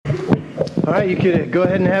All right, you could go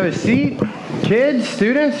ahead and have a seat. Kids,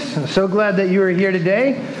 students, I'm so glad that you are here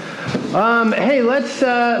today. Hey, let's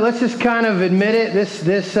just kind of admit it. This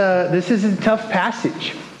is a tough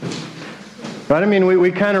passage. Right? I mean,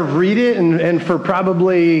 we kind of read it, and for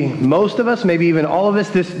probably most of us, maybe even all of us,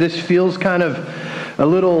 this feels kind of a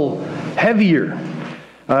little heavier.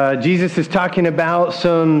 Jesus is talking about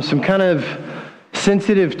some kind of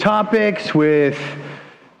sensitive topics with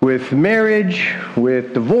marriage,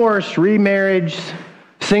 with divorce, remarriage,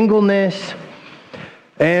 singleness.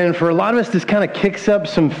 And for a lot of us, this kind of kicks up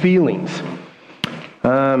some feelings.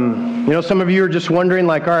 Some of you are just wondering,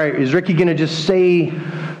 like, all right, is Ricky going to just say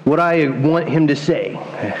what I want him to say?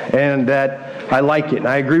 And that I like it, and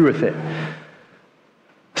I agree with it.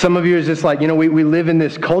 Some of you is just like, we live in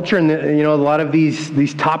this culture, and a lot of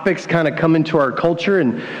these topics kind of come into our culture,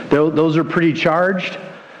 and those are pretty charged.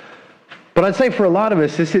 But I'd say for a lot of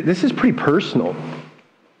us, this is pretty personal.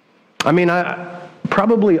 I mean,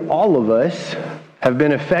 probably all of us have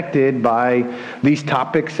been affected by these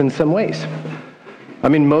topics in some ways. I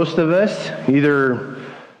mean, most of us either,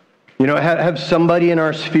 have somebody in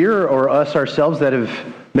our sphere or us ourselves that have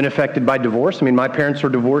been affected by divorce. I mean, my parents were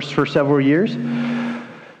divorced for several years.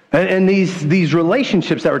 And these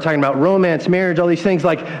relationships that we're talking about, romance, marriage, all these things,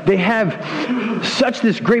 like, they have such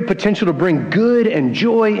this great potential to bring good and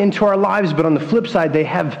joy into our lives, but on the flip side, they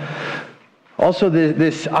have also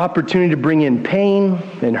this opportunity to bring in pain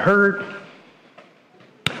and hurt.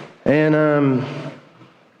 And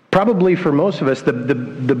probably for most of us,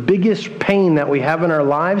 the biggest pain that we have in our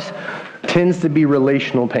lives tends to be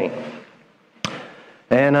relational pain.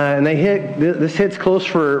 And this hits close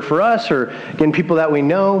for us, or again, people that we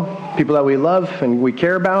know, people that we love and we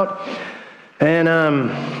care about. And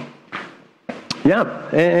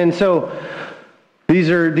and so these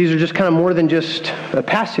are just kind of more than just a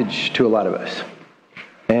passage to a lot of us.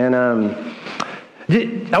 And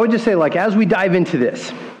I would just say, like, as we dive into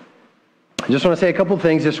this, I just want to say a couple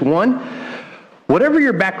things. Just one, whatever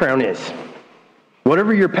your background is,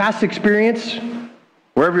 whatever your past experience,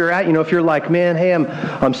 wherever you're at, if you're like, man, hey,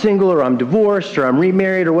 I'm single, or I'm divorced, or I'm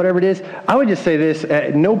remarried, or whatever it is, I would just say this: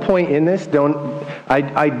 at no point in this,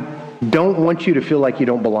 I don't want you to feel like you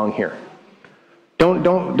don't belong here.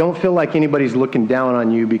 Don't feel like anybody's looking down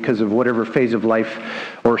on you because of whatever phase of life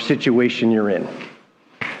or situation you're in.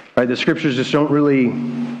 Right? The scriptures just don't really.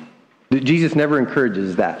 Jesus never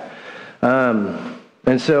encourages that,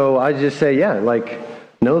 and so I just say,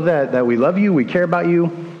 know that we love you, we care about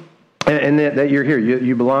you. And that you're here,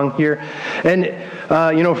 you belong here. And,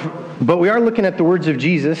 but we are looking at the words of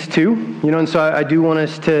Jesus too, and so I do want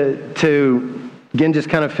us to again, just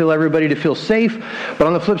kind of feel everybody to feel safe. But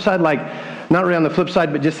on the flip side, not really on the flip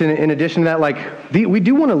side, but just in addition to that, we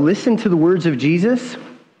do want to listen to the words of Jesus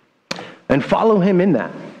and follow him in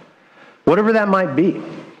that, whatever that might be.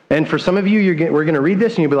 And for some of you, we're going to read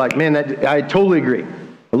this and you'll be like, man, I totally agree.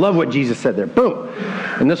 I love what Jesus said there. Boom.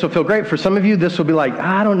 And this will feel great. For some of you, this will be like,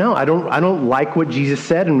 I don't know. I don't like what Jesus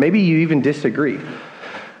said, and maybe you even disagree.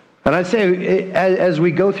 And I'd say, as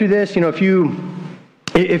we go through this, if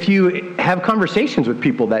you have conversations with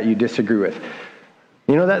people that you disagree with,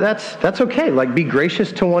 that's okay. Like, be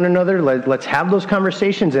gracious to one another. Let's have those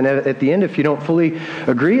conversations. And at the end, if you don't fully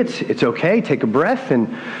agree, it's okay. Take a breath, and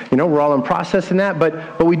we're all in process in that.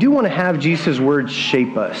 But we do want to have Jesus' words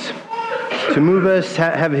shape us, to move us,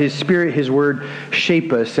 have his Spirit, his word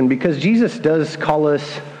shape us. And because Jesus does call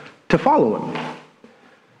us to follow him.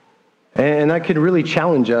 And that could really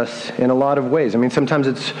challenge us in a lot of ways. I mean, sometimes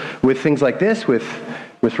it's with things like this, with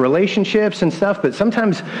relationships and stuff, but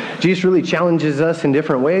sometimes Jesus really challenges us in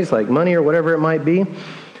different ways, like money or whatever it might be.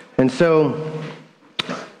 And so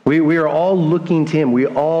we are all looking to him. We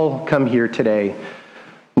all come here today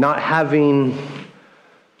not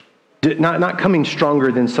coming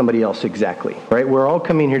stronger than somebody else exactly, right? We're all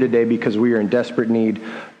coming here today because we are in desperate need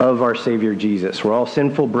of our Savior Jesus. We're all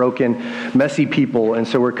sinful, broken, messy people, and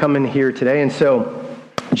so we're coming here today. And so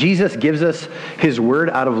Jesus gives us his word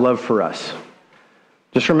out of love for us.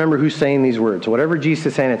 Just remember who's saying these words. Whatever Jesus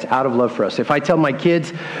is saying, it's out of love for us. If I tell my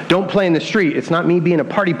kids, don't play in the street, it's not me being a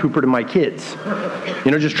party pooper to my kids.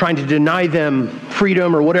 Just trying to deny them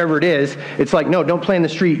freedom or whatever it is. It's like, no, don't play in the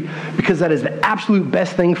street, because that is the absolute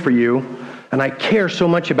best thing for you, and I care so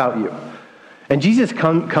much about you. And Jesus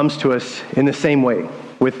comes to us in the same way,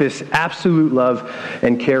 with this absolute love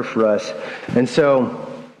and care for us. And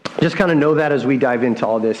so just kind of know that as we dive into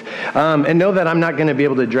all this. And know that I'm not going to be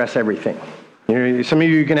able to address everything. Some of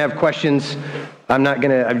you can have questions.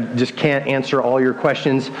 I just can't answer all your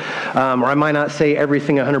questions, or I might not say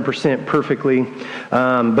everything 100% perfectly.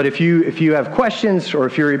 But if you have questions, or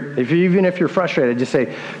if you're frustrated, just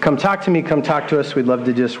say, "Come talk to me. Come talk to us. We'd love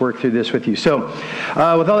to just work through this with you." So,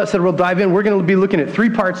 with all that said, we'll dive in. We're going to be looking at 3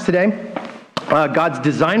 parts today: God's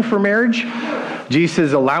design for marriage,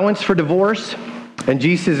 Jesus' allowance for divorce, and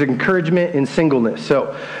Jesus' encouragement in singleness.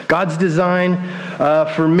 So God's design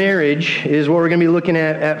for marriage is what we're going to be looking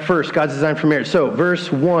at first. God's design for marriage. So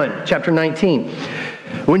verse 1, chapter 19.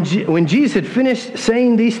 When Jesus had finished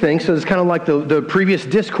saying these things, so it's kind of like the previous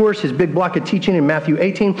discourse, his big block of teaching in Matthew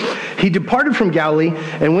 18, he departed from Galilee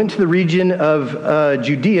and went to the region of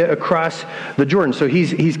Judea across the Jordan. So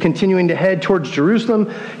he's continuing to head towards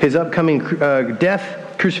Jerusalem, his upcoming death,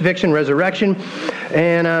 crucifixion, resurrection.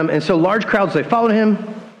 And so large crowds, they followed him,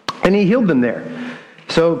 and he healed them there.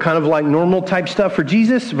 So kind of like normal type stuff for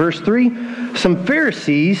Jesus. Verse 3, some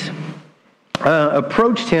Pharisees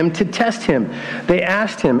approached him to test him. They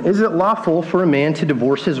asked him, "Is it lawful for a man to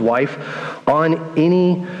divorce his wife on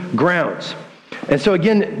any grounds?" And so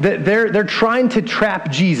again, they're trying to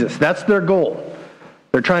trap Jesus. That's their goal.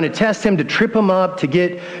 They're trying to test him, to trip him up, to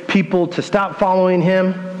get people to stop following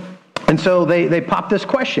him. And so they pop this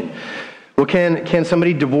question. Well, can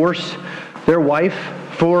somebody divorce their wife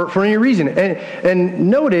for any reason? And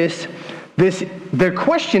notice this, their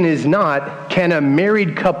question is not, can a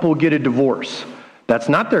married couple get a divorce? That's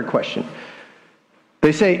not their question.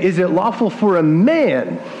 They say, is it lawful for a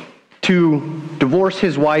man to divorce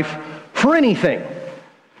his wife for anything?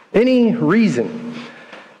 Any reason?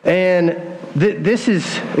 And this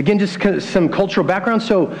is, again, just some cultural background.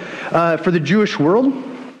 So for the Jewish world,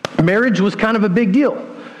 marriage was kind of a big deal.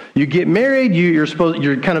 You get married, you're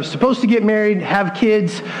kind of supposed to get married, have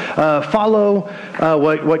kids, follow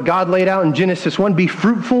what God laid out in Genesis 1, be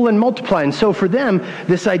fruitful and multiply. And so for them,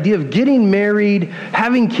 this idea of getting married,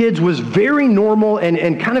 having kids was very normal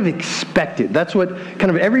and kind of expected. That's what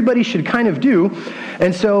kind of everybody should kind of do.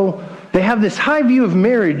 And so they have this high view of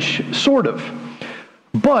marriage, sort of.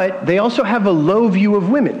 But they also have a low view of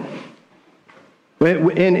women.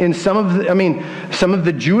 In some of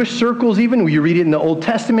the Jewish circles, even you read it in the Old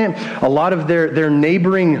Testament, a lot of their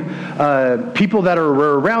neighboring people that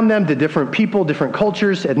are around them, the different people, different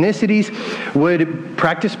cultures, ethnicities, would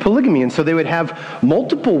practice polygamy, and so they would have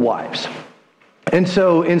multiple wives. And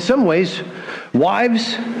so, in some ways,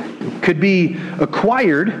 wives could be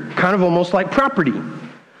acquired, kind of almost like property.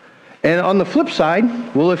 And on the flip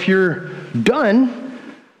side, well, if you're done,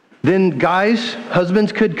 then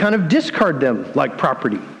husbands could kind of discard them like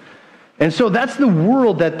property. And so that's the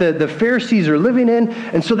world that the Pharisees are living in.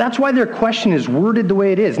 And so that's why their question is worded the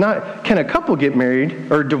way it is. Not, can a couple get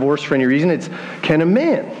married or divorced for any reason? It's, can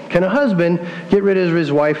a husband get rid of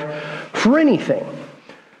his wife for anything?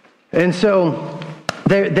 And so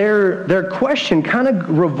their question kind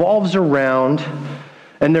of revolves around,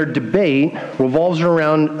 and their debate revolves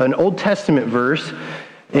around an Old Testament verse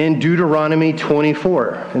in Deuteronomy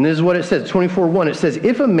 24. And this is what it says, 24:1. It says,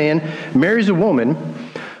 if a man marries a woman,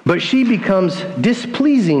 but she becomes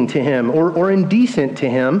displeasing to him or indecent to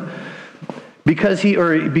him because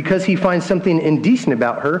he finds something indecent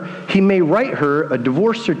about her, he may write her a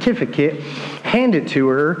divorce certificate, hand it to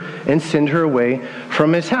her, and send her away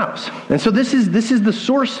from his house. And so this is the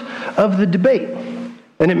source of the debate.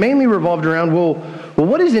 And it mainly revolved around, well,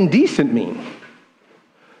 what does indecent mean?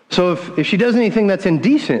 So if she does anything that's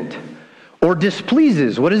indecent or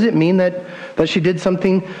displeases, what does it mean that she did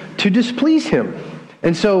something to displease him?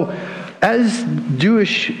 And so as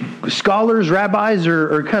Jewish scholars, rabbis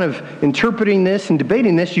are kind of interpreting this and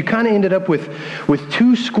debating this, you kind of ended up with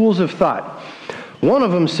 2 schools of thought. One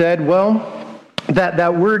of them said, well,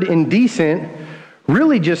 that word indecent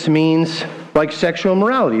really just means like sexual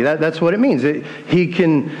immorality. That's what it means. He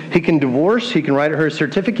can divorce, he can write her a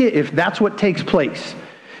certificate if that's what takes place.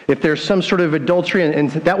 If there's some sort of adultery,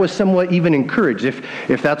 and that was somewhat even encouraged.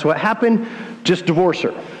 If that's what happened, just divorce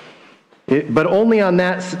her. But only on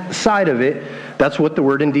that side of it, that's what the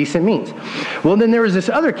word indecent means. Well, then there was this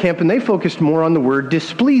other camp, and they focused more on the word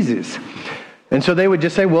displeases. And so they would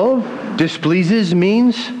just say, well, displeases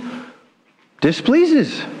means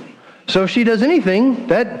displeases. So if she does anything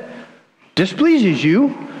that displeases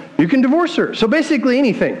you, you can divorce her. So basically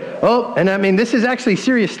anything. Oh, and I mean, this is actually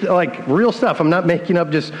serious, like real stuff. I'm not making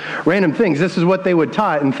up just random things. This is what they would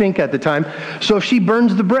taught and think at the time. So if she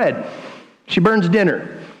burns the bread, she burns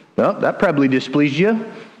dinner, well, that probably displeased you.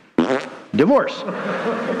 Divorce.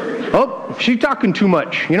 Oh, she's talking too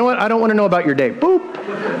much. You know what? I don't want to know about your day. Boop.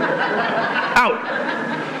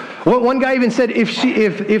 Out. One guy even said,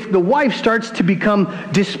 if the wife starts to become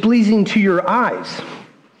displeasing to your eyes,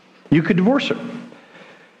 you could divorce her.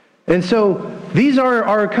 And so these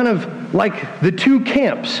are kind of like the two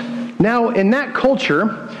camps. Now, in that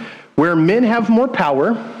culture where men have more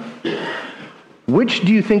power, which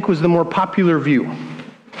do you think was the more popular view?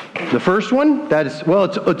 The first one, that is, well,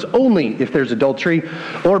 it's only if there's adultery,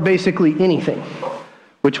 or basically anything.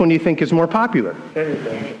 Which one do you think is more popular?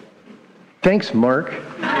 Anything. Thanks, Mark.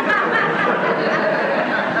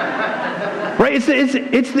 Right?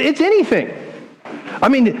 It's anything. I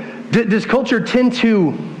mean, does culture tend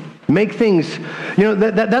to make things,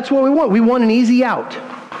 that's what we want. We want an easy out,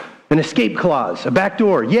 an escape clause, a back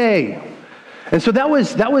door. Yay. And so that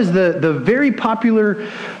was the very popular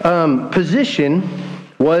position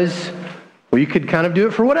was, well, you could kind of do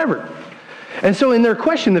it for whatever. And so in their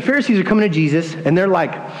question, the Pharisees are coming to Jesus, and they're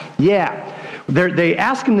like, yeah. They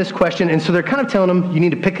ask him this question, and so they're kind of telling him, you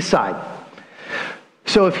need to pick a side.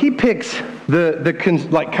 So if he picks the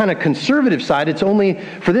kind of conservative side, it's only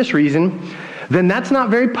for this reason, then that's not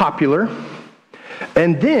very popular.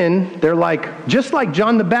 And then they're like, just like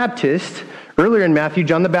John the Baptist, earlier in Matthew,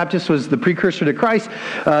 John the Baptist was the precursor to Christ.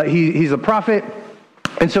 He's a prophet.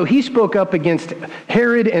 And so he spoke up against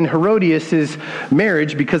Herod and Herodias'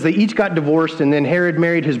 marriage because they each got divorced, and then Herod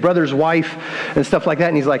married his brother's wife and stuff like that.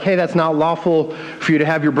 And he's like, hey, that's not lawful for you to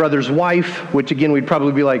have your brother's wife, which again, we'd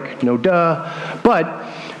probably be like, no duh. But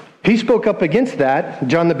he spoke up against that,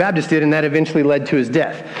 John the Baptist did, and that eventually led to his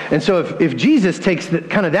death. And so if Jesus takes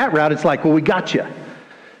kind of that route, it's like, well, we got you.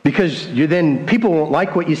 Because then people won't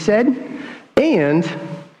like what you said, and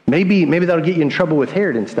maybe that'll get you in trouble with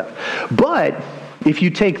Herod and stuff. But if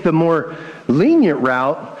you take the more lenient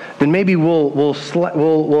route, then maybe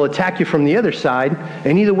we'll attack you from the other side.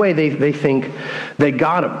 And either way, they think they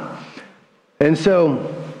got him. And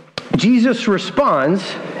so Jesus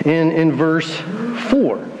responds in verse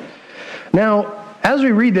 4. Now, as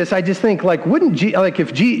we read this, I just think, like,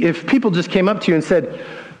 if people just came up to you and said,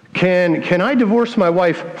 "Can I divorce my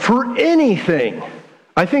wife for anything?"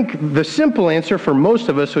 I think the simple answer for most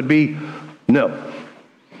of us would be no.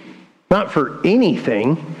 Not for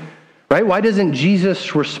anything, right? Why doesn't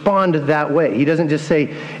Jesus respond that way? He doesn't just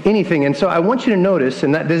say anything. And so I want you to notice,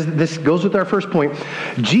 and that this goes with our first point,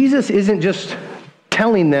 Jesus isn't just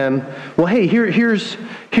telling them, well, hey, here's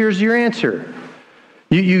your answer.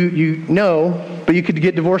 You know, but you could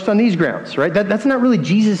get divorced on these grounds, right? That's not really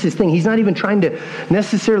Jesus' thing. He's not even trying to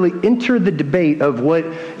necessarily enter the debate of what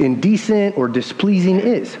indecent or displeasing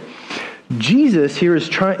is. Jesus here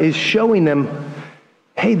is showing them,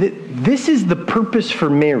 hey, this is the purpose for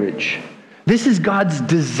marriage. This is God's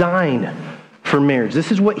design for marriage.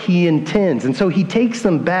 This is what he intends. And so he takes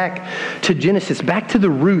them back to Genesis, back to the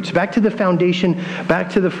roots, back to the foundation, back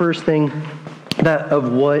to the first thing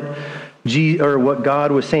of what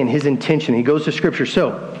God was saying, his intention. He goes to Scripture.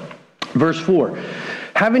 So, verse 4,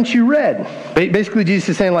 haven't you read? Basically, Jesus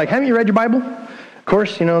is saying, like, haven't you read your Bible? Of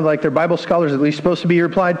course, like their Bible scholars at least supposed to be,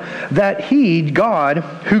 replied, that he, God,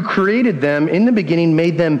 who created them in the beginning,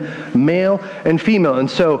 made them male and female. And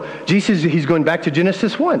so Jesus, he's going back to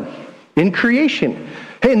Genesis 1, in creation.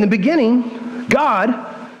 Hey, in the beginning,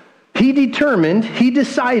 God, he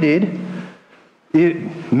decided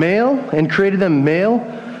male and created them male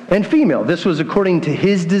and female. This was according to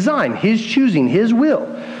his design, his choosing, his will.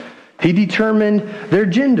 He determined their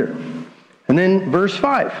gender. And then verse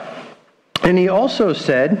 5. And he also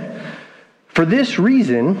said, for this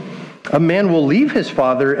reason, a man will leave his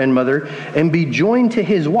father and mother and be joined to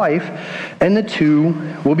his wife, and the two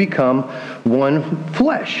will become one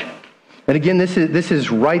flesh. And again, this is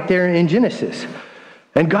right there in Genesis.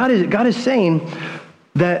 And God is saying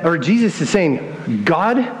that, or Jesus is saying,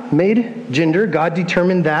 God made gender, God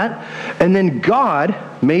determined that, and then God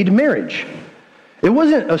made marriage. It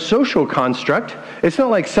wasn't a social construct. It's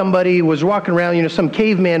not like somebody was walking around, some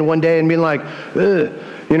caveman one day and being like, ugh,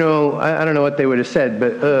 I don't know what they would have said,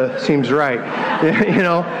 but seems right,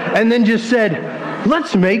 and then just said,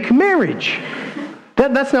 let's make marriage.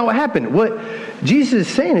 That's not what happened. What Jesus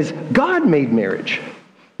is saying is God made marriage.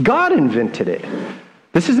 God invented it.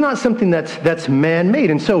 This is not something that's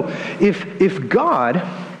man-made. And so if God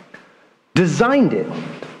designed it,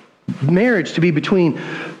 marriage to be between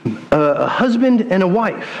a husband and a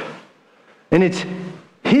wife, and it's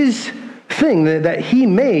his thing that he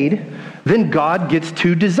made, then God gets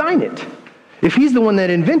to design it. If he's the one that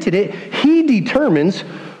invented it, he determines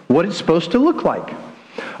what it's supposed to look like.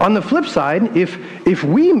 On the flip side, if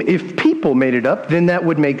people made it up, then that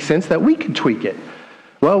would make sense that we could tweak it.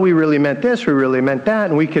 Well, we really meant this, we really meant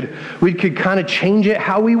that, and we could kind of change it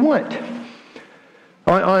how we want.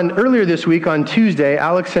 Earlier this week, on Tuesday,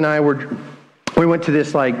 Alex and I we went to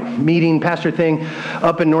this meeting, pastor thing,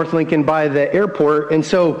 up in North Lincoln by the airport. And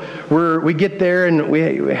so we get there and we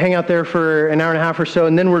hang out there for an hour and a half or so,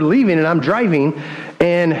 and then we're leaving and I'm driving.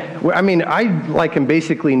 And I am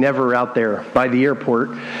basically never out there by the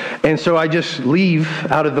airport. And so I just leave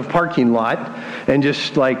out of the parking lot and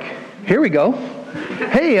just here we go.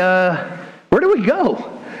 Hey, where do we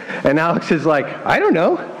go? And Alex is like, I don't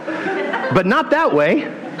know, but not that way.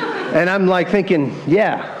 And I'm thinking,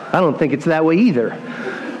 yeah, I don't think it's that way either.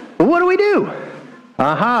 Well, what do?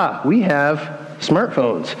 Aha, we have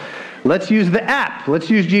smartphones. Let's use the app. Let's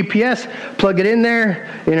use GPS, plug it in there.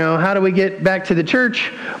 How do we get back to the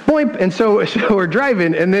church? Boink. And so we're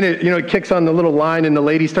driving, and then it kicks on the little line, and the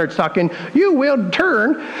lady starts talking, you will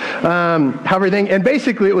turn, everything. And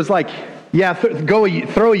basically it was throw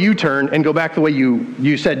a U-turn and go back the way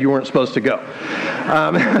you said you weren't supposed to go.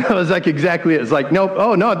 It was exactly it. It's nope,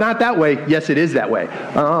 oh no, not that way. Yes, it is that way.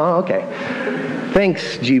 Oh, okay.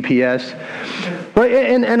 Thanks, GPS. But,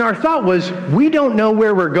 and our thought was, we don't know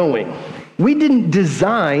where we're going. We didn't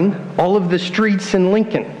design all of the streets in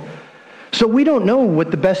Lincoln. So we don't know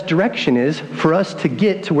what the best direction is for us to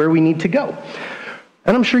get to where we need to go.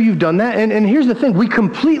 And I'm sure you've done that. And here's the thing. We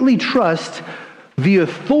completely trust the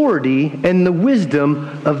authority and the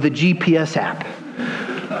wisdom of the GPS app.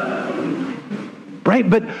 Right?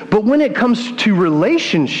 But when it comes to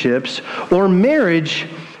relationships or marriage,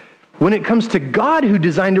 when it comes to God who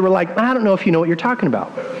designed it, we're I don't know if you know what you're talking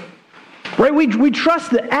about. Right? We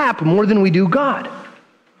trust the app more than we do God.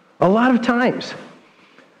 A lot of times.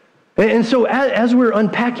 And so as we're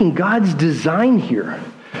unpacking God's design here,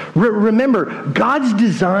 remember, God's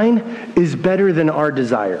design is better than our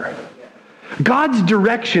desire. God's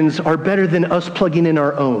directions are better than us plugging in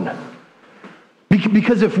our own.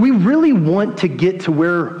 Because if we really want to get to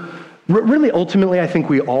where, really ultimately I think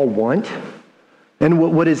we all want, and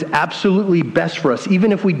what is absolutely best for us,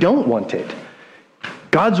 even if we don't want it,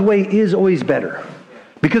 God's way is always better.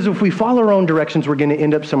 Because if we follow our own directions, we're going to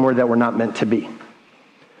end up somewhere that we're not meant to be.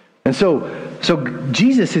 And so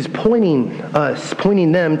Jesus is pointing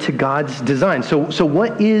them to God's design. So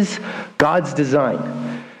what is God's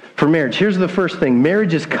design for marriage? Here's the first thing.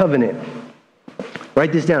 Marriage is covenant.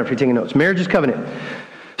 Write this down if you're taking notes. Marriage is covenant.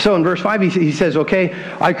 So in verse 5, he says, okay,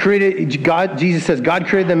 Jesus says, God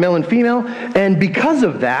created them male and female. And because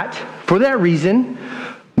of that, for that reason,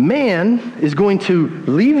 man is going to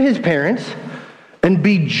leave his parents and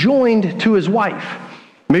be joined to his wife.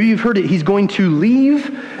 Maybe you've heard it. He's going to leave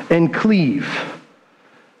and cleave.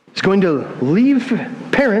 He's going to leave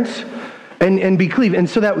parents and be cleave. And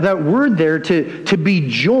so that word there, to be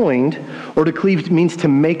joined or to cleave, means to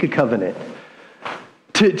make a covenant.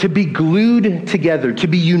 To be glued together, to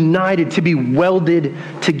be united, to be welded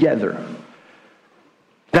together.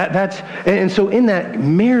 And so in that,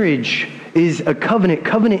 marriage is a covenant.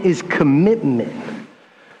 Covenant is commitment,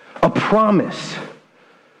 a promise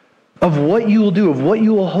of what you will do, of what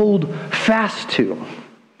you will hold fast to.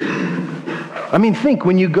 Think,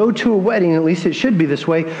 when you go to a wedding, at least it should be this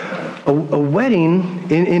way, a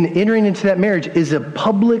wedding, in entering into that marriage, is a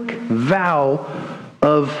public vow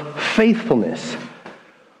of faithfulness.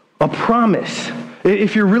 A promise.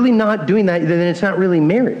 If you're really not doing that, then it's not really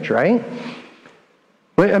marriage, right?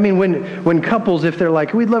 When couples, if they're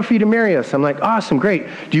like, we'd love for you to marry us, I'm like, awesome, great.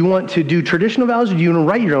 Do you want to do traditional vows or do you want to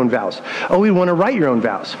write your own vows? Oh, we want to write your own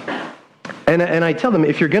vows. And I tell them,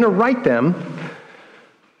 if you're going to write them,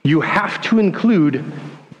 you have to include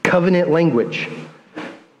covenant language.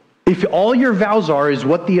 If all your vows is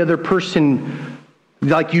what the other person,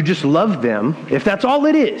 you just love them, if that's all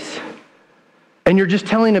it is, and you're just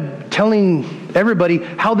telling everybody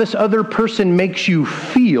how this other person makes you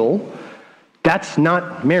feel, that's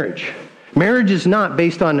not marriage. Marriage is not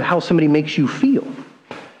based on how somebody makes you feel.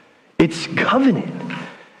 It's covenant.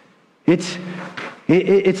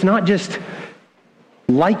 It's not just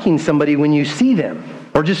liking somebody when you see them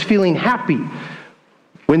or just feeling happy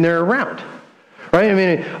when they're around.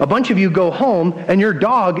 Right? A bunch of you go home and your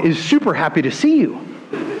dog is super happy to see you.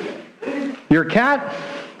 Your cat,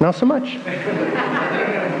 not so much.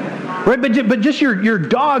 Right? But just your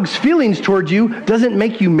dog's feelings towards you doesn't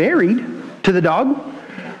make you married to the dog.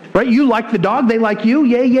 Right? You like the dog, they like you.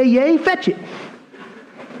 Yay, yay, yay, fetch it.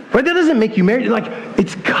 Right? That doesn't make you married.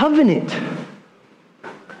 It's covenant.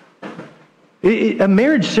 A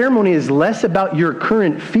marriage ceremony is less about your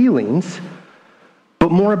current feelings,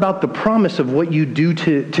 but more about the promise of what you do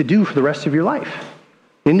to do for the rest of your life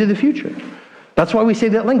into the future. That's why we say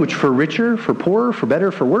that language, for richer, for poorer, for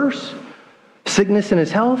better, for worse, sickness and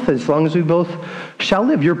his health, as long as we both shall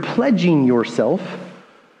live. You're pledging yourself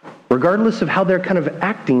regardless of how they're kind of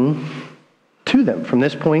acting to them from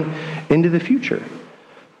this point into the future.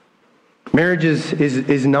 Marriage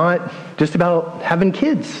is not just about having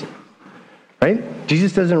kids, right?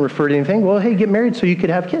 Jesus doesn't refer to anything, well, hey, get married so you could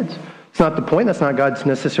have kids. It's not the point. That's not God's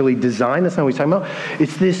necessarily design. That's not what he's talking about.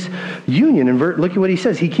 It's this union. And look at what he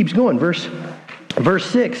says. He keeps going. Verse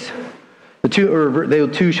 6. The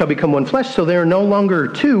two shall become one flesh, so they are no longer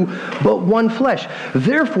two, but one flesh.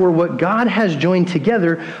 Therefore, what God has joined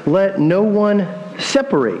together, let no one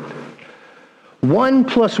separate. 1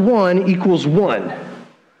 + 1 = 1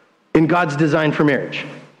 in God's design for marriage.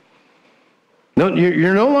 No,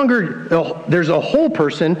 you're no longer, there's a whole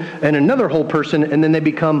person and another whole person, and then they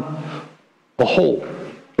become a whole.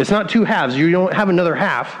 It's not two halves. You don't have another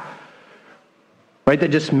half, right, that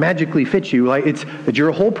just magically fits you. Like you're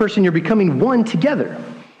a whole person, you're becoming one together.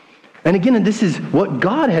 And again, this is what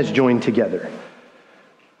God has joined together.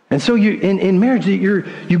 And so you in marriage,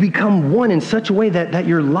 you become one in such a way that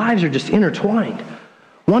your lives are just intertwined.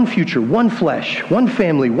 One future, one flesh, one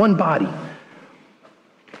family, one body.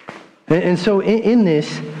 And so in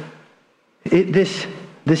this,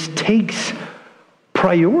 this takes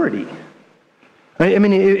priority. I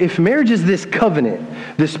mean, if marriage is this covenant,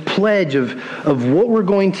 this pledge of what we're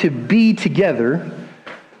going to be together,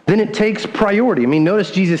 then it takes priority. I mean,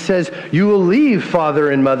 notice Jesus says, you will leave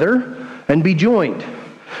father and mother and be joined.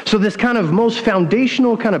 So this kind of most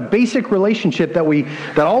foundational, kind of basic relationship that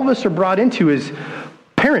all of us are brought into is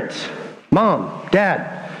parents, mom,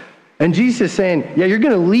 dad. And Jesus is saying, yeah, you're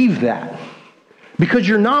going to leave that because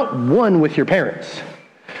you're not one with your parents.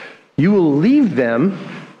 You will leave them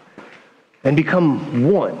and become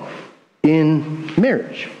one in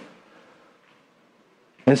marriage.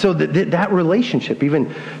 And so that relationship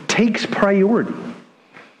even takes priority.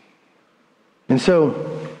 And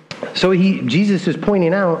so Jesus is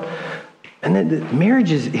pointing out, and that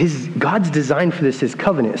marriage is God's design for this is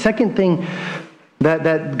covenant. Second thing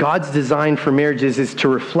that God's design for marriage is to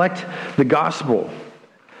reflect the gospel.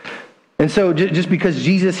 And so just because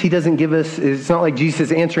Jesus, he doesn't give us, it's not like Jesus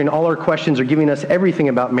is answering all our questions or giving us everything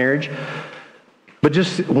about marriage, but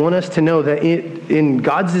just want us to know that in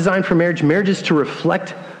God's design for marriage, marriage is to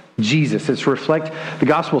reflect Jesus. It's to reflect the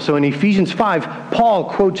gospel. So in Ephesians 5,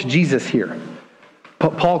 Paul quotes Jesus here.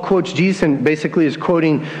 Paul quotes Jesus and basically is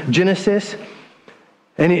quoting Genesis.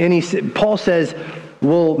 And Paul says,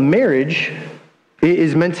 well, marriage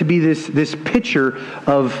is meant to be this picture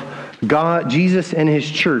of God, Jesus and his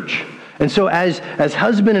church. And so as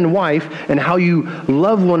husband and wife and how you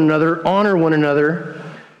love one another, honor one another,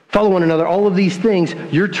 follow one another, all of these things,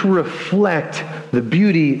 you're to reflect the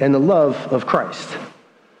beauty and the love of Christ.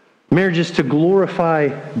 Marriage is to glorify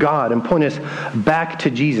God and point us back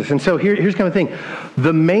to Jesus. And so here's kind of the thing.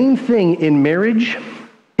 The main thing in marriage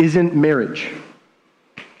isn't marriage.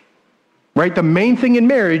 Right? The main thing in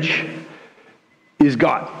marriage is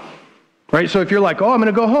God. Right? So if you're like, I'm going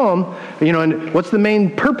to go home, and what's the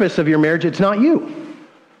main purpose of your marriage? It's not you.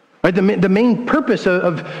 Right? The main purpose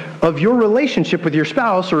of your relationship with your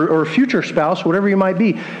spouse or future spouse, whatever you might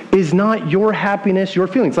be, is not your happiness, your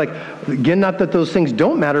feelings. Like, again, not that those things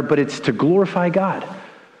don't matter, but it's to glorify God,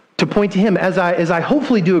 to point to him. As I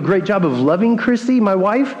hopefully do a great job of loving Christy, my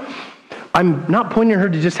wife, I'm not pointing her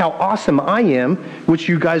to just how awesome I am, which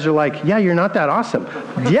you guys are like, yeah, you're not that awesome.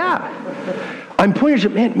 Yeah. I'm pointing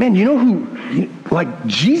to, man, you know who, like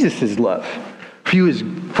Jesus' love for you is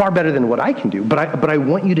far better than what I can do, but I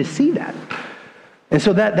want you to see that. And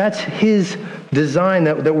so that's his design,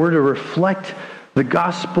 that we're to reflect the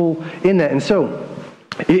gospel in that. And so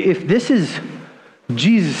if this is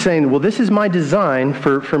Jesus saying, well, this is my design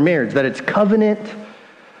for marriage, that it's covenant,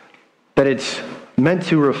 that it's meant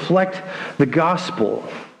to reflect the gospel.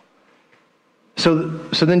 So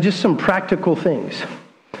then just some practical things.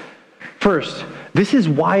 First, this is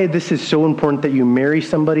why this is so important that you marry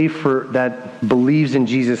somebody that believes in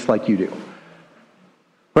Jesus like you do.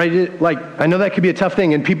 Right? Like, I know that could be a tough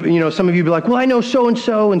thing, and people, some of you be like, well, I know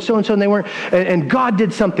so-and-so and so-and-so, and they weren't, and God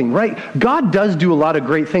did something, right? God does do a lot of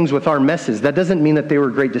great things with our messes. That doesn't mean that they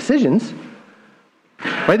were great decisions.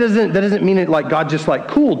 Right? That doesn't mean it like God just like,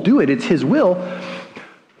 cool, do it. It's his will.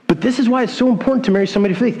 But this is why it's so important to marry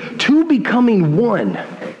somebody of faith. To becoming one.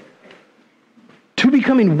 To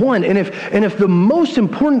becoming one. And if the most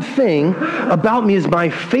important thing about me is my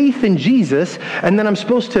faith in Jesus, and then I'm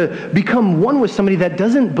supposed to become one with somebody that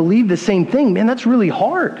doesn't believe the same thing, man, that's really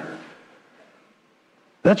hard.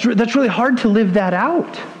 That's really hard to live that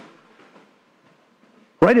out.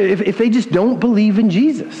 Right? If they just don't believe in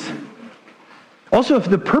Jesus. Also, if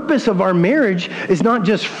the purpose of our marriage is not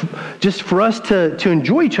just for us to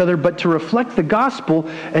enjoy each other, but to reflect the gospel,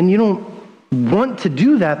 and you don't want to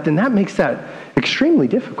do that, then that makes that extremely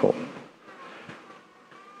difficult.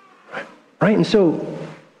 Right? And so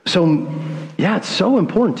yeah, it's so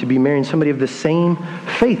important to be marrying somebody of the same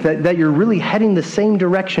faith, that you're really heading the same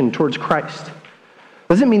direction towards Christ.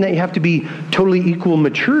 Doesn't mean that you have to be totally equal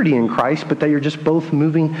maturity in Christ, but that you're just both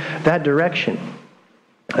moving that direction.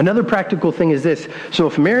 Another practical thing is this. So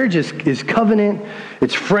if marriage is covenant,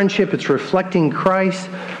 it's friendship, it's reflecting Christ,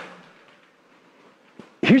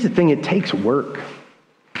 here's the thing, it takes work.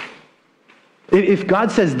 If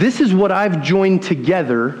God says, this is what I've joined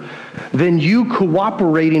together, then you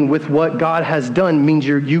cooperating with what God has done means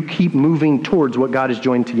you keep moving towards what God has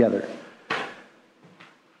joined together.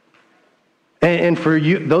 And for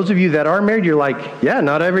you, those of you that are married, you're like, yeah,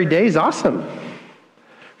 not every day is awesome.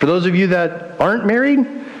 For those of you that aren't married,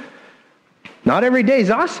 not every day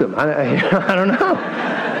is awesome. I don't know.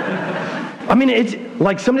 I mean, it's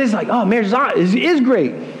like some days like, oh, marriage is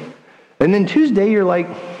great. And then Tuesday, you're like,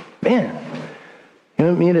 man, you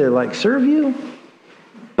want me to like serve you?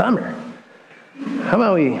 Bummer. How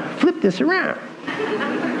about we flip this around?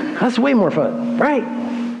 That's way more fun,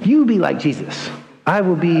 right? You be like Jesus. I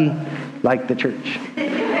will be like the church.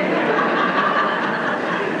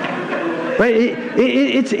 Right?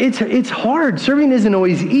 It's hard. Serving isn't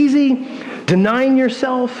always easy. Denying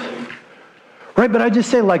yourself, right? But I just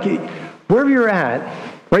say, like, wherever you're at,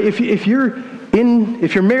 right? If you're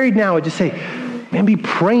married now, I just say, man, be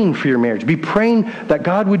praying for your marriage. Be praying that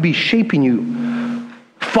God would be shaping you,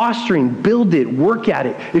 fostering, build it, work at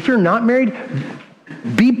it. If you're not married,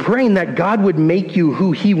 be praying that God would make you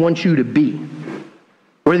who He wants you to be,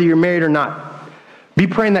 whether you're married or not. Be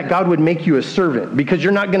praying that God would make you a servant, because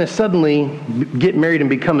you're not going to suddenly get married and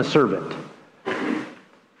become a servant.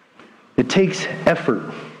 It takes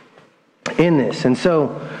effort in this. And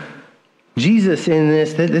so Jesus in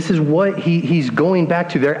this is what he's going back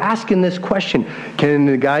to. They're asking this question, can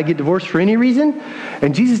the guy get divorced for any reason?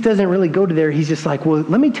 And Jesus doesn't really go to there. He's just like, well,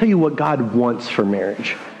 let me tell you what God wants for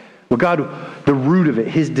marriage. Well, God, the root of it,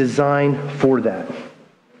 His design for that.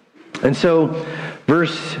 And so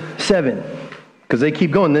verse 7, because they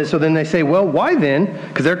keep going. So then they say, well, why then,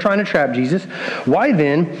 because they're trying to trap Jesus, why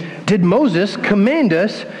then did Moses command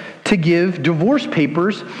us to give divorce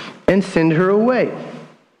papers and send her away?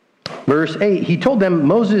 Verse 8, he told them,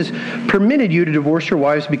 Moses permitted you to divorce your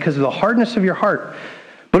wives because of the hardness of your heart,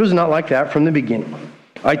 but it was not like that from the beginning.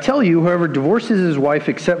 I tell you, whoever divorces his wife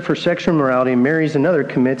except for sexual immorality and marries another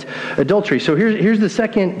commits adultery. So here's the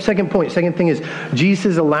second point. Second thing is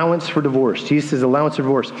Jesus' allowance for divorce. Jesus' allowance for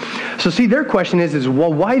divorce. So see, their question is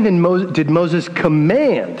well, why then did Moses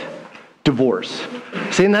command divorce?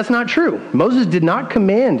 Saying that's not true. Moses did not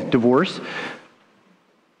command divorce.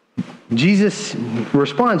 Jesus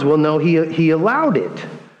responds, well, no, he allowed it.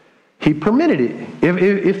 He permitted it.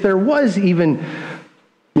 If there was even,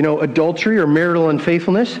 adultery or marital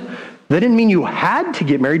unfaithfulness, that didn't mean you had to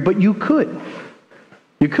get married, but you could.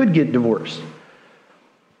 You could get divorced.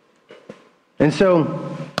 And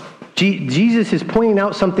so Jesus is pointing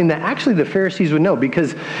out something that actually the Pharisees would know,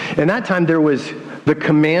 because in that time there was the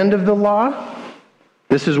command of the law.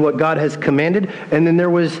 This is what God has commanded. And then there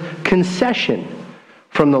was concession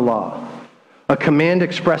from the law. A command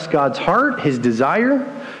expressed God's heart, His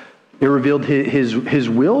desire. It revealed his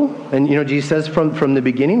will. And, Jesus says from the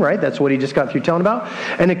beginning, right? That's what he just got through telling about.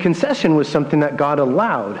 And a concession was something that God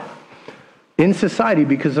allowed in society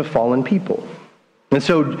because of fallen people. And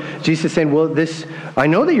so Jesus is saying, well, I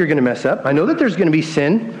know that you're going to mess up. I know that there's going to be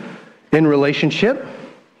sin in relationship.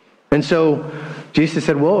 And so Jesus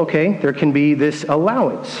said, well, okay, there can be this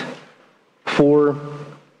allowance for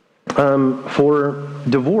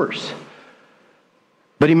divorce.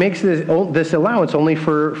 But he makes this allowance only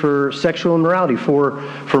for sexual immorality,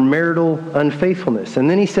 for marital unfaithfulness. And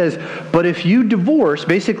then he says, but if you divorce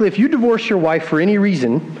your wife for any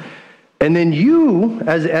reason, and then you,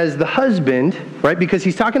 as the husband, right, because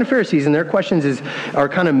he's talking to Pharisees, and their questions are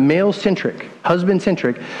kind of male-centric,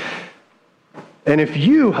 husband-centric. And if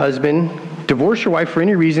you, husband, divorce your wife for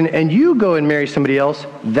any reason, and you go and marry somebody else,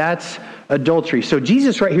 that's adultery. So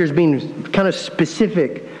Jesus right here is being kind of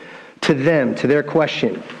specific to them, to their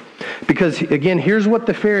question. Because, again, here's what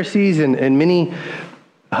the Pharisees and many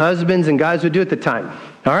husbands and guys would do at the time.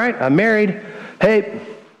 All right, I'm married. Hey,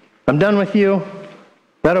 I'm done with you.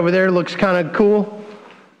 That over there looks kind of cool.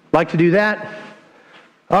 Like to do that.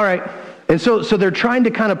 All right. And so they're trying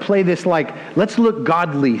to kind of play this like, let's look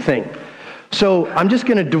godly thing. So I'm just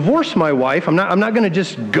going to divorce my wife. I'm not going to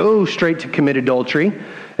just go straight to commit adultery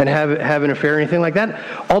and have an affair or anything like that.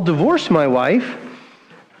 I'll divorce my wife.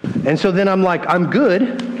 And so then I'm like, I'm good.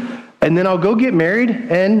 And then I'll go get married,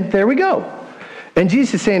 and there we go. And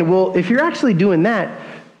Jesus is saying, well, if you're actually doing that,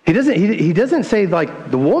 he doesn't say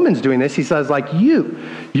like the woman's doing this. He says like you're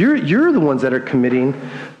the ones that are committing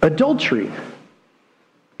adultery.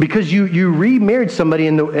 Because you remarried somebody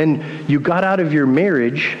and you got out of your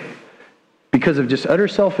marriage because of just utter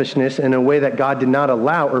selfishness in a way that God did not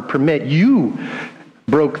allow or permit. You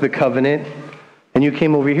broke the covenant and you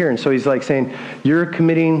came over here. And so he's like saying, you're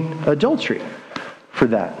committing adultery for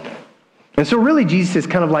that. And so really Jesus is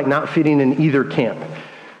kind of like not fitting in either camp.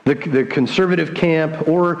 The conservative camp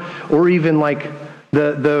or even like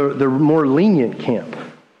the more lenient camp.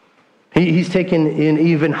 He's taken an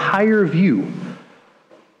even higher view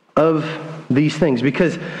of these things.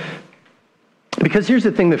 Because here's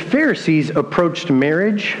the thing, the Pharisees approached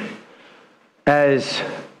marriage as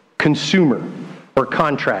consumer or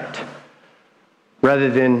contract rather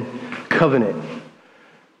than covenant.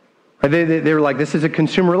 They were like, this is a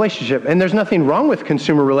consumer relationship. And there's nothing wrong with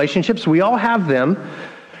consumer relationships. We all have them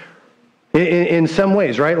in some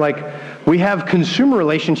ways, right? Like we have consumer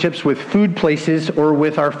relationships with food places or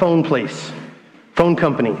with our phone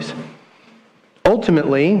companies.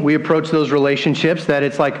 Ultimately, we approach those relationships that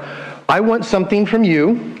it's like, I want something from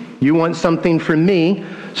you, you want something from me,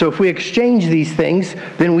 so if we exchange these things,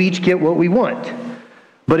 then we each get what we want.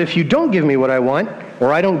 But if you don't give me what I want,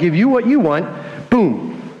 or I don't give you what you want,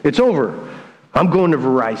 boom, it's over. I'm going to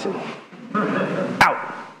Verizon.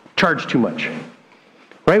 Out. Charge too much.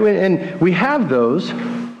 Right? And we have those,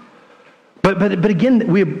 but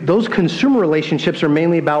again, those consumer relationships are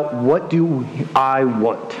mainly about what do I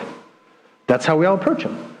want. That's how we all approach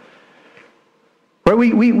them. Right?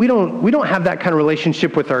 We don't have that kind of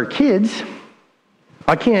relationship with our kids.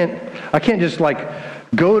 I can't just like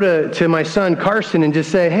go to my son Carson and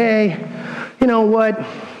just say, hey, you know what?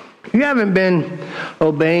 You haven't been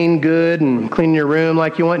obeying good and cleaning your room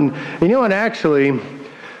like you want. And you know what? Actually,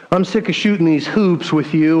 I'm sick of shooting these hoops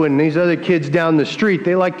with you and these other kids down the street.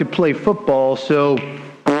 They like to play football, so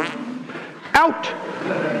out.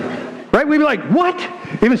 Right? We'd be like, what?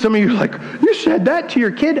 Even some of you are like, you said that to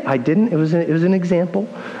your kid? I didn't. It was an example.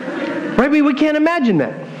 Right? We can't imagine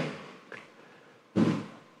that.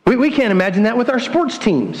 We can't imagine that with our sports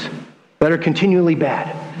teams that are continually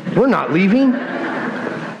bad. We're not leaving.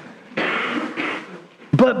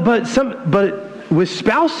 But with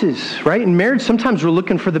spouses, right, in marriage, sometimes we're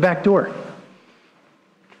looking for the back door.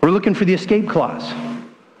 We're looking for the escape clause.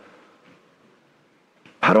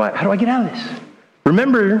 How do I get out of this?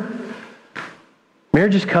 Remember,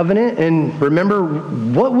 marriage is covenant, and remember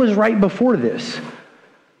what was right before this.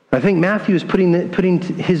 I think Matthew is putting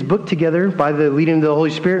his book together by the leading of the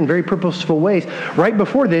Holy Spirit in very purposeful ways. Right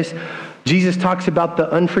before this, Jesus talks about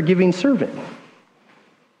the unforgiving servant.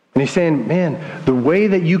 And he's saying, man, the way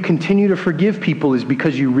that you continue to forgive people is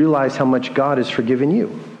because you realize how much God has forgiven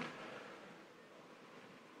you.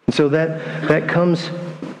 And so that comes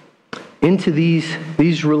into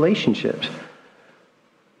these relationships.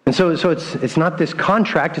 And so it's not this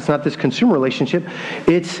contract, it's not this consumer relationship,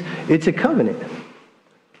 it's a covenant.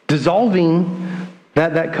 Dissolving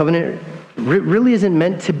that covenant really isn't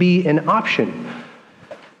meant to be an option.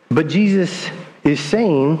 But Jesus is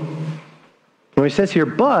saying, he says here,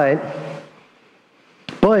 but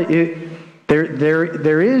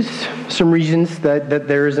there is some reasons that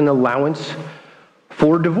there is an allowance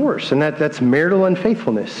for divorce, and that's marital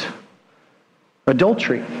unfaithfulness,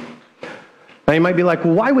 adultery. Now you might be like,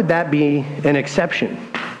 well, why would that be an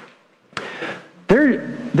exception?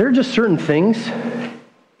 There are just certain things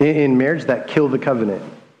in marriage that kill the covenant.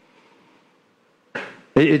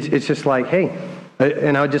 It's just like, hey,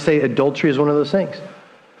 and I would just say adultery is one of those things.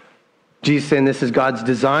 Jesus saying this is God's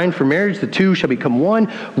design for marriage. The two shall become one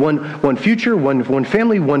future, one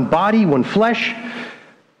family, one body, one flesh.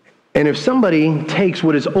 And if somebody takes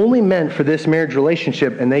what is only meant for this marriage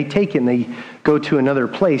relationship and they take it and they go to another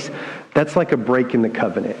place, that's like a break in the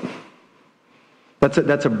covenant.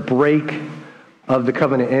 That's a break of the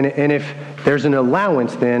covenant. And if there's an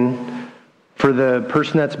allowance then for the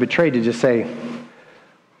person that's betrayed to just say,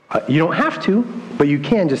 you don't have to, but you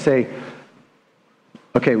can just say,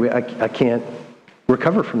 okay, I can't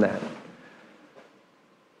recover from that.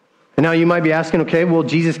 And now you might be asking, okay, well,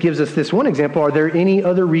 Jesus gives us this one example. Are there any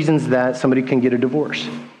other reasons that somebody can get a divorce?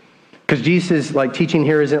 Because Jesus' teaching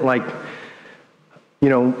here isn't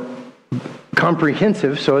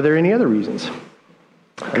comprehensive, so are there any other reasons?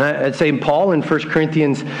 And I'd say Paul in 1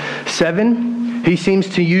 Corinthians 7, he seems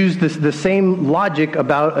to use the same logic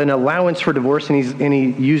about an allowance for divorce, and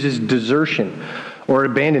he uses desertion or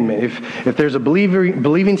abandonment. If there's a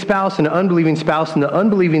believing spouse and an unbelieving spouse, and the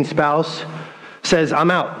unbelieving spouse says, I'm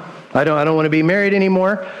out, I don't want to be married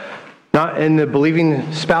anymore, Not in the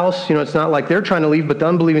believing spouse, it's not like they're trying to leave, but the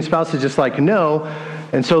unbelieving spouse is just like, no.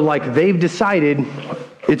 And so like they've decided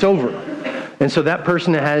it's over. And so that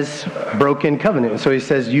person has broken covenant. And so he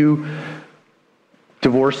says,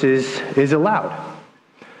 divorce is allowed.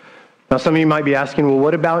 Now some of you might be asking, well,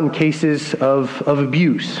 what about in cases of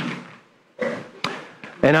abuse?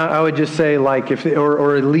 And I would just say like,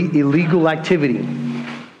 or illegal activity.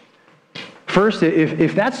 First,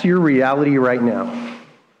 if that's your reality right now,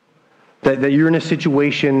 that you're in a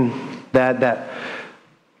situation that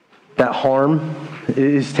harm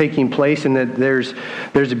is taking place and that there's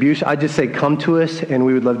abuse, I just say come to us and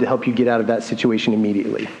we would love to help you get out of that situation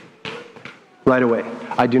immediately. Right away.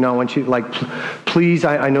 I do not want you, please,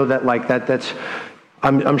 I know that that's,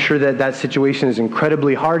 I'm sure that situation is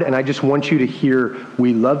incredibly hard, and I just want you to hear,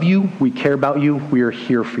 we love you, we care about you, we are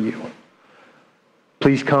here for you.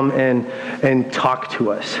 Please come and talk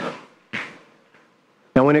to us.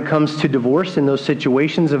 Now, when it comes to divorce in those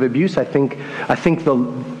situations of abuse, I think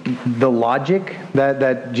the logic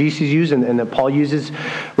that Jesus used and that Paul uses a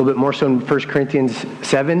little bit more so in 1 Corinthians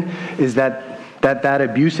 7 is that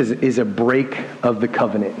abuse is a break of the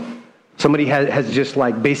covenant. Somebody has just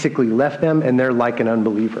like basically left them and they're like an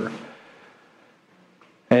unbeliever.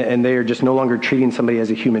 And they are just no longer treating somebody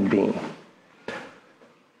as a human being.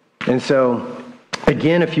 And so,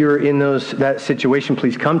 again, if you're in that situation,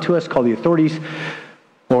 please come to us, call the authorities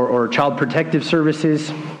or Child Protective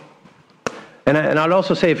Services. And I'd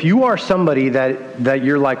also say if you are somebody that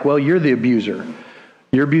you're like, well, you're the abuser,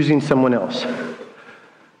 you're abusing someone else,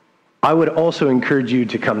 I would also encourage you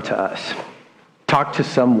to come to us. Talk to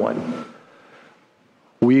someone.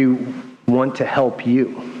 We want to help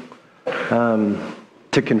you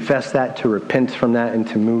to confess that, to repent from that, and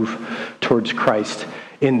to move towards Christ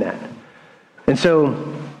in that. And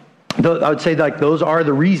so I would say like those are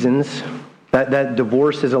the reasons that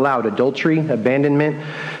divorce is allowed: adultery, abandonment,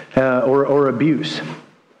 or abuse.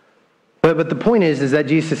 But the point is that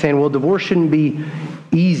Jesus is saying, well, divorce shouldn't be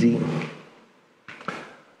easy.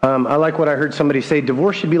 I like what I heard somebody say,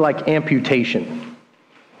 divorce should be like amputation.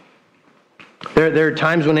 There are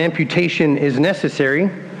times when amputation is necessary,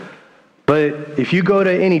 but if you go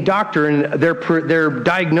to any doctor and their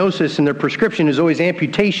diagnosis and their prescription is always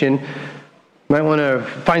amputation, you might want to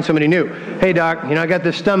find somebody new. Hey, doc, I got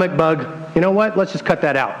this stomach bug. You know what? Let's just cut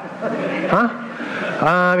that out. Huh?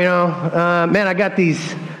 Man, I got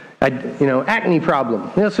these, acne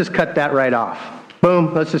problem. Let's just cut that right off.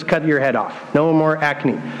 Boom, let's just cut your head off. No more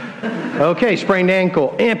acne. Okay, sprained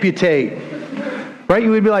ankle, amputate. Right?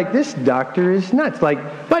 You would be like, this doctor is nuts. Like,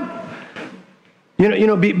 but,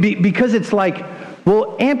 because it's like,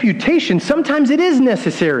 well, amputation, sometimes it is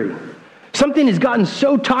necessary. Something has gotten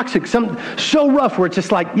so toxic, so rough where it's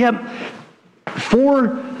just like, yep,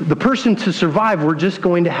 for the person to survive, we're just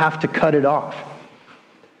going to have to cut it off.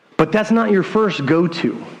 But that's not your first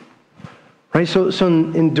go-to. Right? So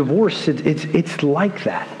in divorce, it's like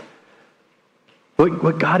that.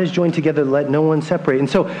 What God has joined together, let no one separate. And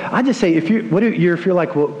so I just say, if you're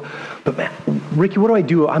like, well, but man, Ricky, what do I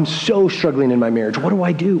do? I'm so struggling in my marriage. What do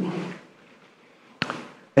I do?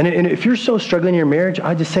 And if you're so struggling in your marriage,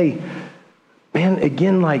 I just say, man,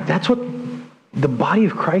 again, like that's what the body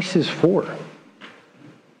of Christ is for.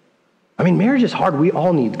 I mean, marriage is hard. We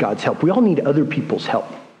all need God's help. We all need other people's help.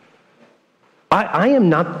 I am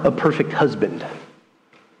not a perfect husband.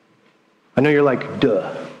 I know you're like,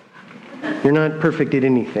 duh. You're not perfect at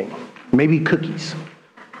anything. Maybe cookies.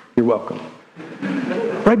 You're welcome.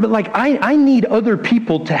 Right? But like, I need other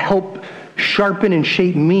people to help sharpen and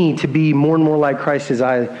shape me to be more and more like Christ as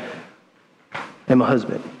I am a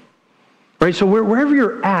husband. Right? So wherever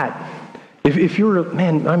you're at, if you're,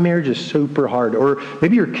 man, my marriage is super hard, or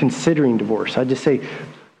maybe you're considering divorce, I just say,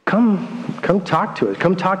 come talk to us.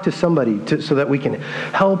 Come talk to somebody so that we can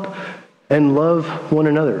help and love one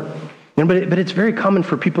another. But it's very common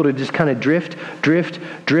for people to just kind of drift,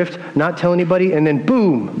 not tell anybody, and then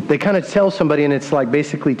boom, they kind of tell somebody, and it's like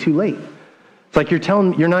basically too late. It's like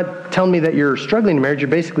you're not telling me that you're struggling in marriage. You're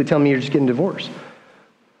basically telling me you're just getting divorced.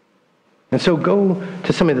 And so go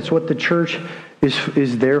to somebody. That's what the church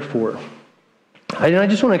is there for. And I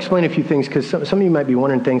just want to explain a few things because some of you might be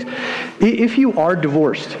wondering things. If you are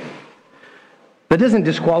divorced, that doesn't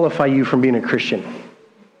disqualify you from being a Christian.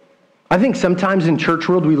 I think sometimes in church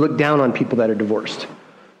world, we look down on people that are divorced.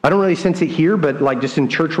 I don't really sense it here, but like just in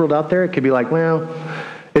church world out there, it could be like, well,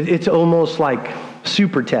 it's almost like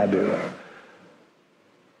super taboo.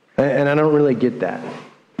 And I don't really get that.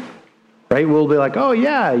 Right? We'll be like, oh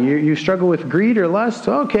yeah, you struggle with greed or lust?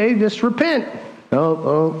 Okay, just repent.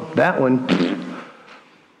 Oh, that one.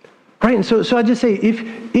 Right? And so I just say,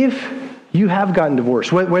 if you have gotten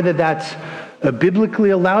divorced, whether that's a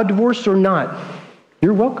biblically allowed divorce or not,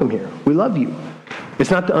 you're welcome here. We love you.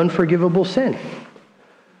 It's not the unforgivable sin.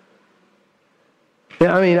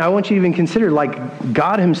 I mean, I want you to even consider, like,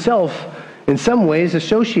 God himself, in some ways,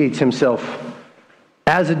 associates himself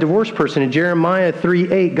as a divorced person. In Jeremiah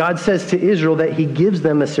 3:8, God says to Israel that he gives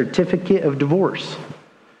them a certificate of divorce.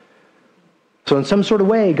 So in some sort of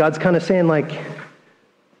way, God's kind of saying, like,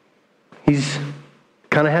 he's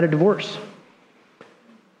kind of had a divorce.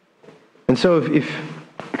 And so if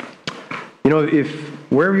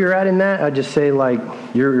wherever you're at in that, I just say, like,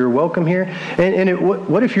 you're welcome here. And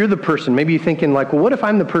what if you're the person? Maybe you're thinking, like, well, what if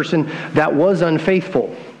I'm the person that was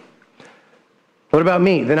unfaithful? What about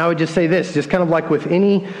me? Then I would just say this, just kind of like with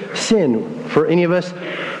any sin for any of us,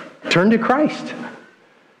 turn to Christ.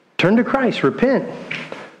 Turn to Christ. Repent.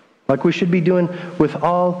 Like we should be doing with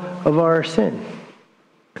all of our sin.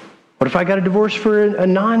 What if I got a divorce for a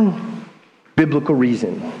non-biblical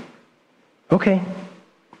reason? Okay.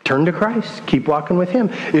 Turn to Christ. Keep walking with him.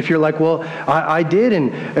 If you're like, well, I did,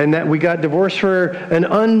 and that we got divorced for an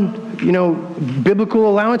biblical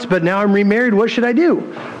allowance, but now I'm remarried, what should I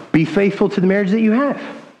do? Be faithful to the marriage that you have.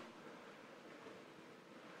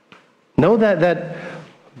 Know that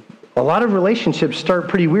a lot of relationships start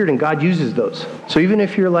pretty weird, and God uses those. So even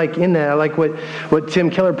if you're like in that, I like what Tim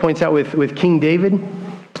Keller points out with King David.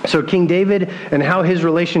 So King David and how his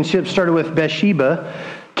relationship started with Bathsheba.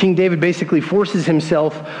 King David basically forces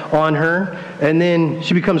himself on her, and then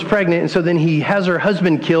she becomes pregnant, and so then he has her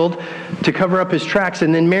husband killed to cover up his tracks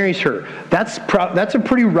and then marries her. That's a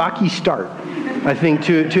pretty rocky start, I think,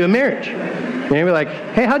 to a marriage. And you're like,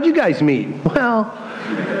 hey, how'd you guys meet? Well,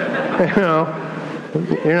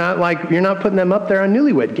 you're not putting them up there on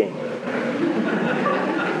Newlywed Game.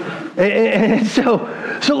 And so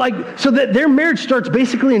that their marriage starts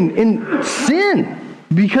basically in sin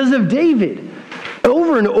because of David.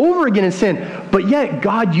 Over and over again in sin. But yet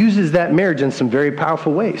God uses that marriage in some very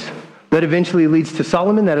powerful ways. That eventually leads to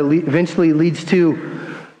Solomon. That eventually leads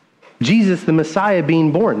to Jesus, the Messiah,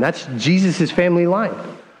 being born. That's Jesus' family line.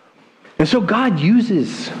 And so God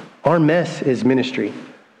uses our mess as ministry.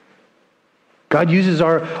 God uses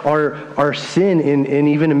our sin in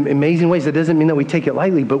even amazing ways. That doesn't mean that we take it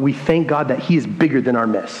lightly, but we thank God that he is bigger than our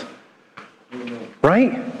mess.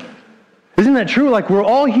 Right? Isn't that true? Like, we're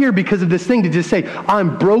all here because of this thing to just say,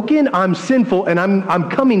 I'm broken, I'm sinful, and I'm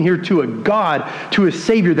coming here to a God, to a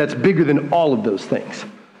Savior that's bigger than all of those things.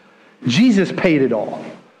 Jesus paid it all.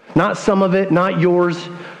 Not some of it, not yours,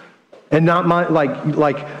 and not my,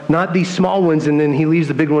 like not these small ones, and then he leaves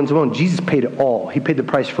the big ones alone. Jesus paid it all. He paid the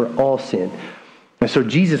price for all sin. And so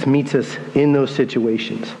Jesus meets us in those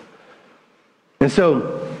situations. And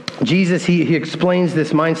so Jesus, he explains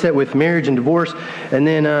this mindset with marriage and divorce, and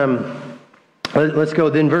then let's go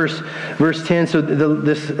then verse 10. So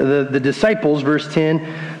the disciples, verse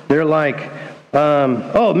 10, they're like,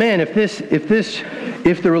 oh man, if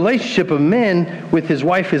the relationship of man with his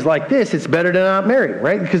wife is like this, it's better to not marry,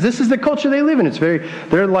 right? Because this is the culture they live in.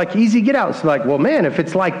 They're like easy get out. It's like, well, man, if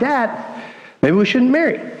it's like that, maybe we shouldn't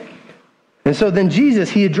marry. And so then Jesus,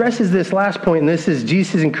 he addresses this last point, and this is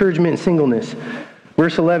Jesus' encouragement in singleness.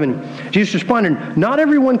 Verse 11, Jesus responded, not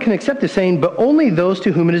everyone can accept the saying, but only those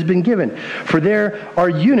to whom it has been given. For there are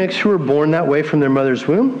eunuchs who are born that way from their mother's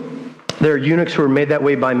womb. There are eunuchs who are made that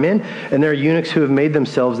way by men, and there are eunuchs who have made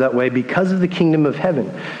themselves that way because of the kingdom of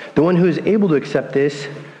heaven. The one who is able to accept this,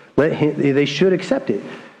 they should accept it.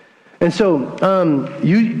 And so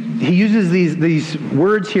he uses these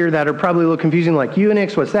words here that are probably a little confusing, like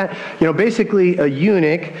eunuchs. What's that? Basically a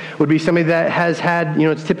eunuch would be somebody that has had,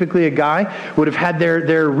 it's typically a guy, would have had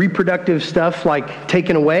their reproductive stuff like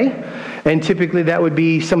taken away. And typically that would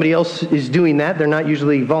be somebody else is doing that. They're not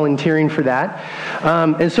usually volunteering for that.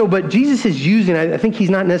 But Jesus is using, I think he's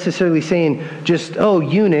not necessarily saying just,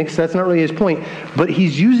 eunuchs. That's not really his point. But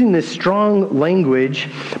he's using this strong language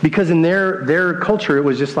because in their culture, it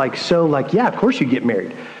was just yeah, of course you get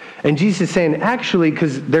married. And Jesus is saying, actually,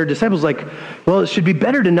 because their disciples like, well, it should be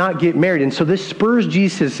better to not get married. And so this spurs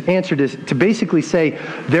Jesus' answer to basically say,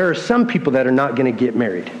 there are some people that are not going to get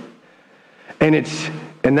married.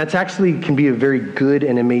 And that's actually can be a very good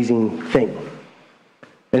and amazing thing.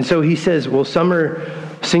 And so he says, well, some are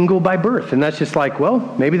single by birth. And that's just like, well,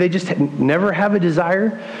 maybe they just never have a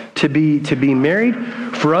desire to be married.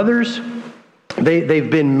 For others, they've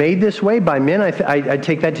been made this way by men. I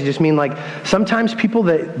take that to just mean like sometimes people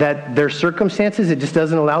that their circumstances, it just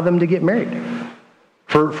doesn't allow them to get married.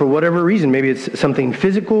 For whatever reason. Maybe it's something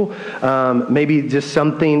physical,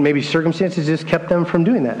 maybe circumstances just kept them from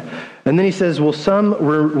doing that. And then he says, well, some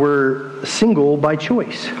were single by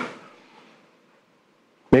choice.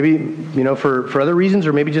 Maybe, for other reasons,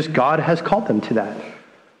 or maybe just God has called them to that.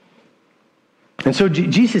 And so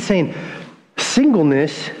Jesus is saying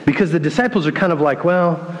singleness, because the disciples are kind of like,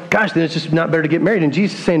 well, gosh, then it's just not better to get married. And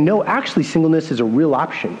Jesus is saying, no, actually singleness is a real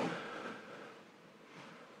option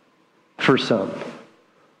for some.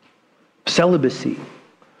 Celibacy.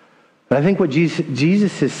 And I think what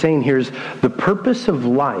Jesus is saying here is the purpose of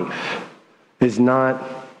life is not,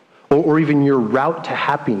 or even your route to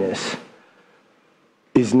happiness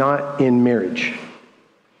is not in marriage.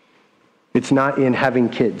 It's not in having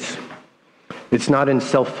kids. It's not in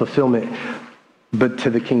self-fulfillment, but to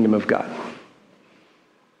the kingdom of God,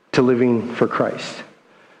 to living for Christ.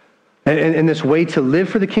 And this way to live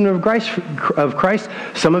for the kingdom of Christ,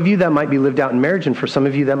 some of you that might be lived out in marriage, and for some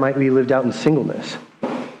of you that might be lived out in singleness.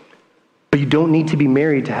 But you don't need to be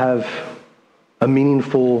married to have a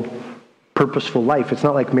meaningful, purposeful life. It's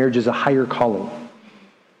not like marriage is a higher calling.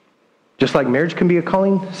 Just like marriage can be a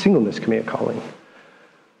calling, singleness can be a calling.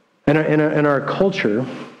 In our culture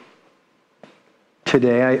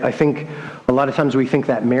today, I think a lot of times we think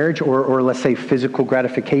that marriage, or let's say physical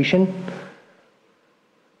gratification,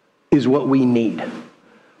 is what we need.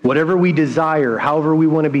 Whatever we desire, however we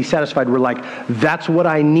want to be satisfied, we're like, that's what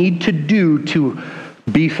I need to do to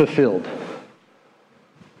be fulfilled.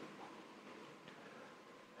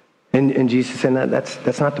 And Jesus is saying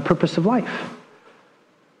that's not the purpose of life.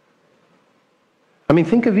 I mean,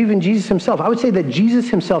 think of even Jesus himself. I would say that Jesus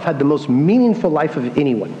himself had the most meaningful life of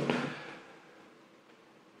anyone.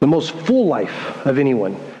 The most full life of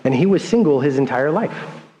anyone. And he was single his entire life.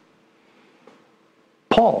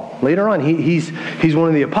 Paul, later on, he's one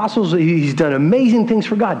of the apostles. He's done amazing things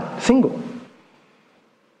for God, single.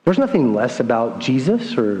 There's nothing less about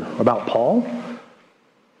Jesus or about Paul.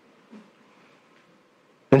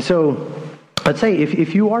 And so, I'd say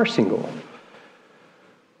if you are single,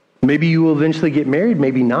 maybe you will eventually get married,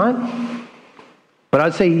 maybe not. But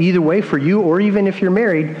I'd say either way for you, or even if you're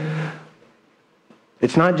married,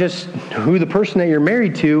 it's not just who the person that you're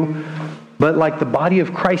married to, but like the body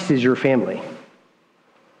of Christ is your family.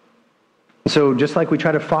 So just like we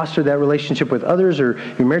try to foster that relationship with others or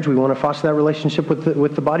in marriage, we want to foster that relationship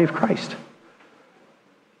with the body of Christ.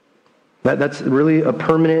 That's really a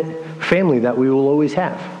permanent family that we will always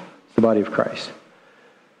have, the body of Christ.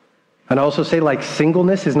 And I also say, like,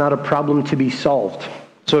 singleness is not a problem to be solved.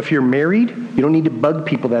 So if you're married, you don't need to bug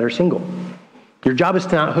people that are single. Your job is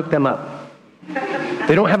to not hook them up.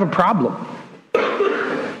 They don't have a problem.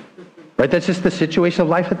 Right? That's just the situation of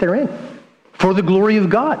life that they're in. For the glory of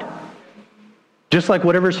God. Just like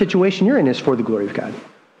whatever situation you're in is for the glory of God.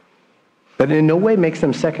 But in no way makes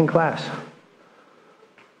them second class.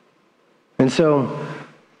 And so,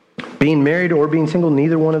 being married or being single,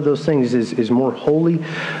 neither one of those things is more holy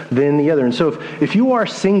than the other. And so if you are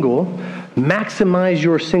single, maximize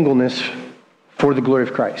your singleness for the glory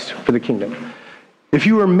of Christ, for the kingdom. If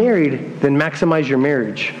you are married, then maximize your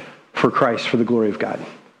marriage for Christ, for the glory of God.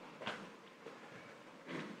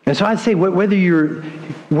 And so I'd say whether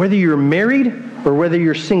you're married or whether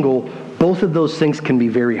you're single, both of those things can be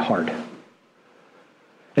very hard.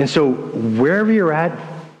 And so wherever you're at,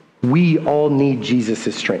 we all need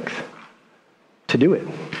Jesus' strength to do it.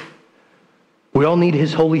 We all need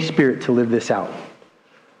his Holy Spirit to live this out.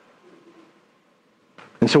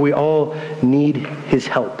 And so we all need his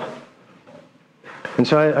help. And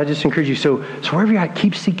so I just encourage you, so wherever you're at,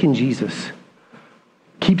 keep seeking Jesus.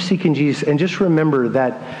 Keep seeking Jesus. And just remember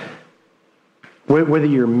that whether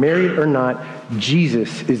you're married or not,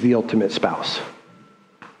 Jesus is the ultimate spouse.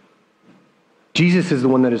 Jesus is the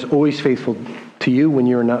one that is always faithful to you when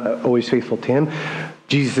you're not always faithful to him.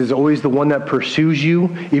 Jesus is always the one that pursues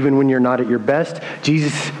you even when you're not at your best.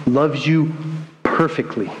 Jesus loves you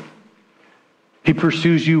perfectly. He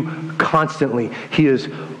pursues you constantly. He is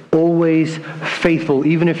always faithful.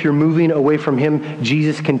 Even if you're moving away from him,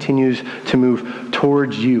 Jesus continues to move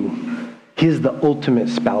towards you. He is the ultimate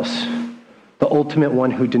spouse, the ultimate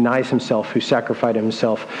one who denies himself, who sacrificed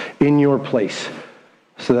himself in your place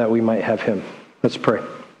so that we might have him. Let's pray.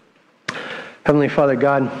 Heavenly Father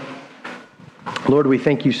God, Lord, we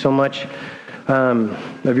thank you so much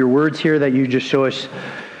of your words here, that you just show us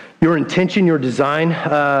your intention, your design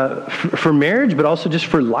for marriage, but also just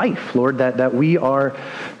for life, Lord, that we are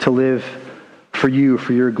to live for you,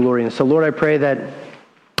 for your glory. And so, Lord, I pray that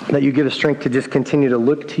you give us strength to just continue to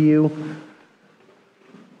look to you,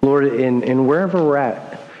 Lord, in wherever we're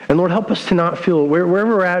at. And Lord, help us to not feel,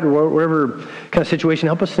 wherever we're at, or wherever kind of situation,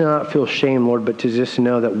 help us to not feel shame, Lord, but to just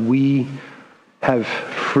know that we have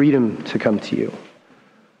freedom to come to you.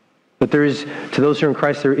 But there is, to those who are in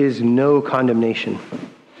Christ, there is no condemnation.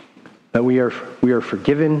 that we are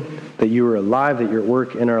forgiven, that you are alive, that you're at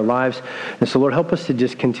work in our lives. And so, Lord, help us to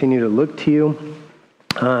just continue to look to you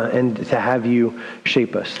and to have you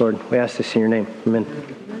shape us. Lord, we ask this in your name. Amen.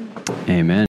 Amen.